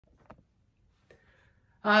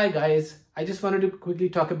Hi guys, I just wanted to quickly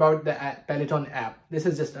talk about the Peloton app. This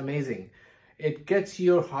is just amazing. It gets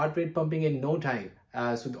your heart rate pumping in no time.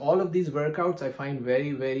 So all of these workouts I find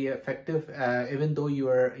very effective. Even though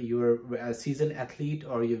you're a seasoned athlete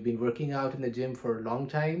or you've been working out in the gym for a long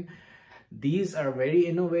time, these are very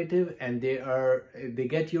innovative and they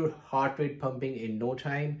get your heart rate pumping in no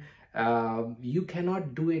time. You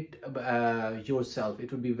cannot do it yourself.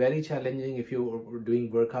 It would be very challenging if you're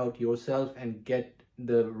doing workout yourself and get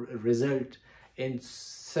the result in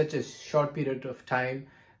such a short period of time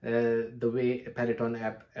the way Peloton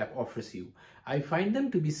app offers you. I find them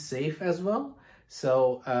to be safe as well.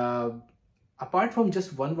 So apart from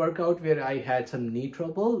just one workout where I had some knee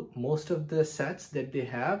trouble, most of the sets that they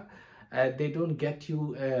have, they don't get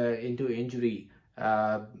you into injury.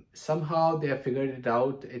 Somehow they have figured it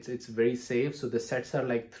out. It's very safe. So the sets are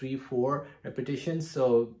like 3-4 repetitions.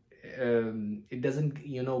 So it doesn't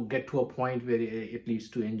get to a point where it leads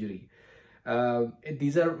to injury.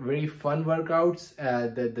 These are very fun workouts.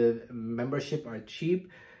 The membership are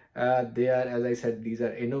cheap. They are, as I said, these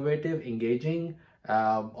are innovative, engaging.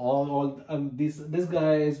 This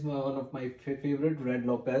guy is one of my favorite, Red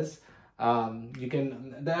Lopez.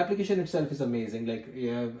 The application itself is amazing. Like,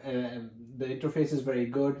 yeah, the interface is very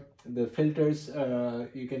good. The filters,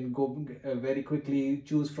 you can go very quickly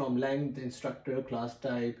choose from length, instructor, class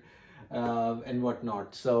type, and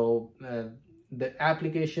whatnot. So the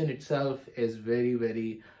application itself is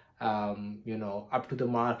very up to the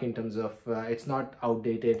mark in terms of it's not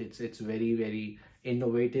outdated. It's very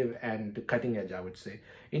innovative and cutting edge, I would say.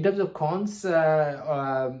 In terms of cons,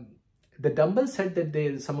 the dumbbell set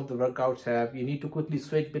that some of the workouts have, you need to quickly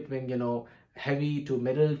switch between heavy to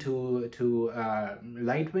middle to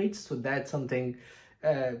light weights. So that's something,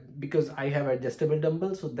 because I have adjustable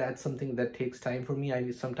dumbbells, so that's something that takes time for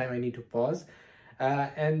me. Sometimes I need to pause.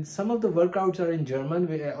 And some of the workouts are in German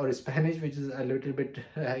or Spanish, which is a little bit,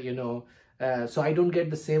 so I don't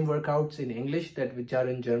get the same workouts in English which are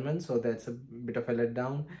in German. So that's a bit of a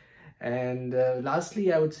letdown. And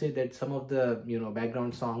lastly, I would say that some of the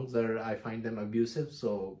background songs I find them abusive.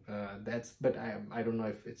 So but I don't know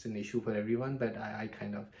if it's an issue for everyone, but I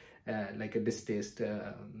kind of like a distaste.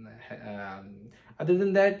 Other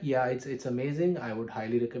than that, yeah, it's amazing. I would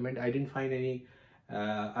highly recommend. I didn't find any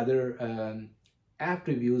other app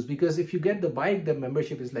reviews, because if you get the bike, the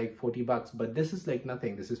membership is like $40, but this is like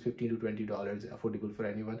nothing. This is $15 to $20, affordable for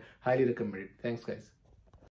anyone. Highly recommended. Thanks guys.